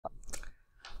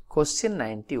Question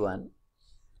 91.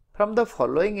 From the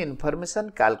following information,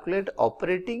 calculate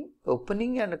operating,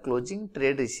 opening and closing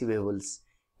trade receivables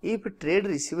if trade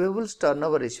receivables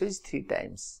turnover ratio is 3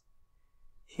 times.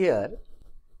 Here,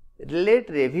 let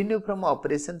revenue from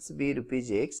operations be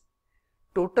rupees X.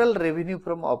 Total revenue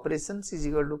from operations is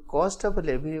equal to cost of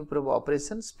revenue from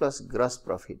operations plus gross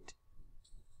profit.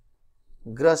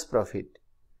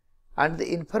 And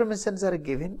the informations are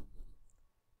given.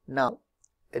 Now,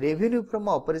 revenue from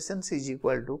operations is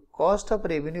equal to cost of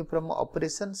revenue from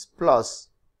operations plus,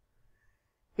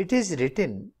 it is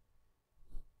written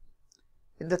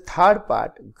in the third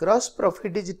part, gross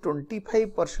profit is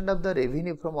 25% of the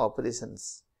revenue from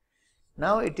operations.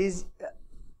 Now it is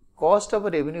cost of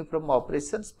revenue from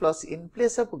operations plus, in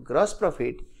place of gross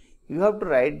profit you have to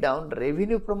write down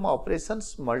revenue from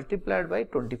operations multiplied by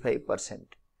 25%.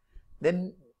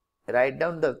 Then write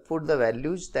down put the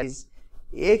values, that is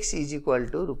X is equal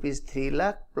to rupees 3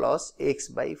 lakh plus X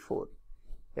by 4,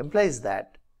 implies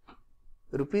that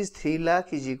rupees 3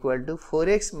 lakh is equal to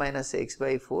 4X minus X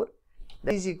by 4,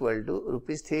 that is equal to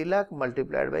rupees 3 lakh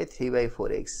multiplied by 3 by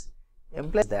 4X,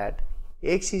 implies that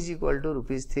X is equal to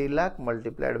rupees 3 lakh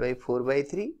multiplied by 4 by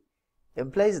 3,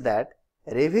 implies that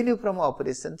revenue from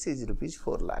operations is rupees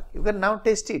 4 lakh. You can now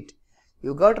test it.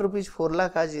 You got rupees 4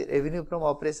 lakh as revenue from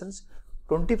operations,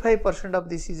 25% of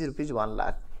this is rupees 1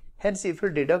 lakh. Hence, if you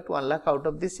deduct 1 lakh out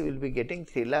of this, you will be getting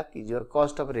 3 lakh is your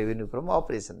cost of revenue from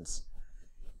operations.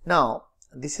 Now,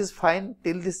 this is fine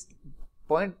till this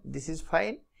point, this is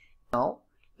fine. Now,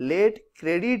 let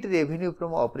credit revenue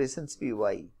from operations be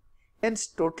Y. Hence,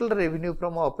 total revenue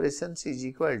from operations is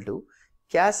equal to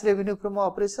cash revenue from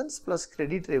operations plus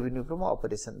credit revenue from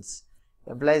operations.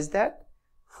 Implies that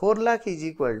 4 lakh is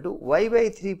equal to Y by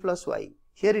 3 plus Y.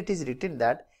 Here it is written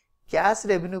that cash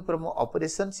revenue from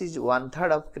operations is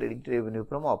 1/3 of credit revenue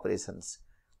from operations.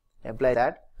 Implies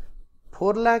that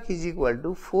 4 lakh is equal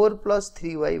to 4 plus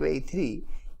 3Y by 3.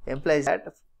 Implies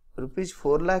that rupees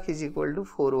 4 lakh is equal to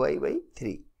 4Y by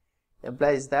 3.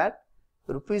 Implies that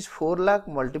rupees 4 lakh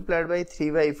multiplied by 3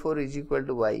 by 4 is equal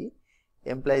to Y.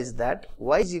 Implies that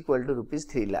Y is equal to rupees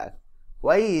 3 lakh.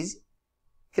 Y is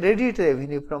credit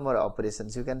revenue from our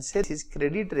operations. You can say this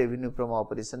credit revenue from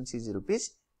operations is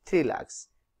rupees 3 lakhs.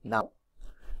 Now,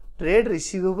 trade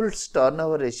receivables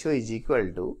turnover ratio is equal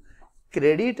to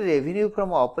credit revenue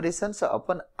from operations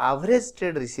upon average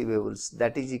trade receivables,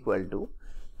 that is equal to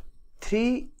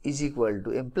 3 is equal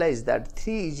to, implies that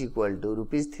 3 is equal to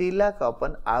rupees 3 lakh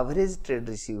upon average trade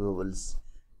receivables,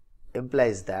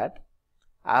 implies that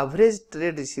average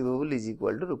trade receivable is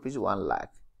equal to rupees 1 lakh.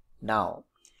 Now,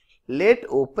 let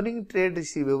opening trade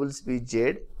receivables be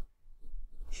Z.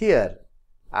 Here,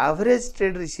 average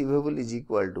trade receivable is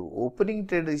equal to opening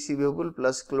trade receivable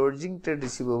plus closing trade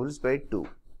receivables by 2.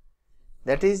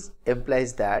 That is,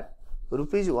 implies that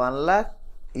rupees 1 lakh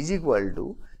is equal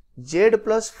to Z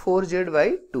plus 4Z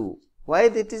by 2. Why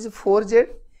that is 4Z?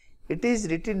 It is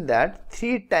written that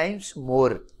 3 times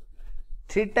more.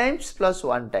 3 times plus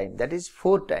 1 time, that is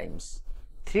 4 times.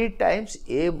 3 times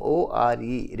more.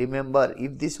 Remember,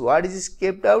 if this word is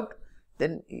kept out,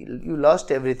 then you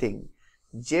lost everything.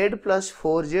 Z plus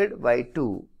 4Z by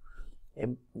 2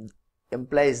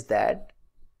 implies that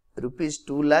rupees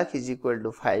 2 lakh is equal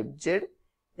to 5Z,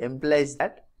 implies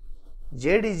that Z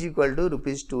is equal to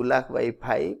rupees 2 lakh by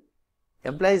 5,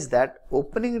 implies that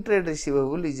opening trade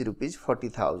receivable is rupees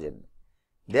 40,000.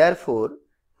 Therefore,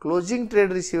 closing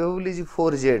trade receivable is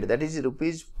 4Z,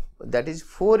 that is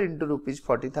 4 into rupees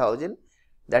 40,000,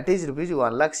 that is rupees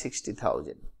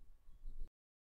 1,60,000.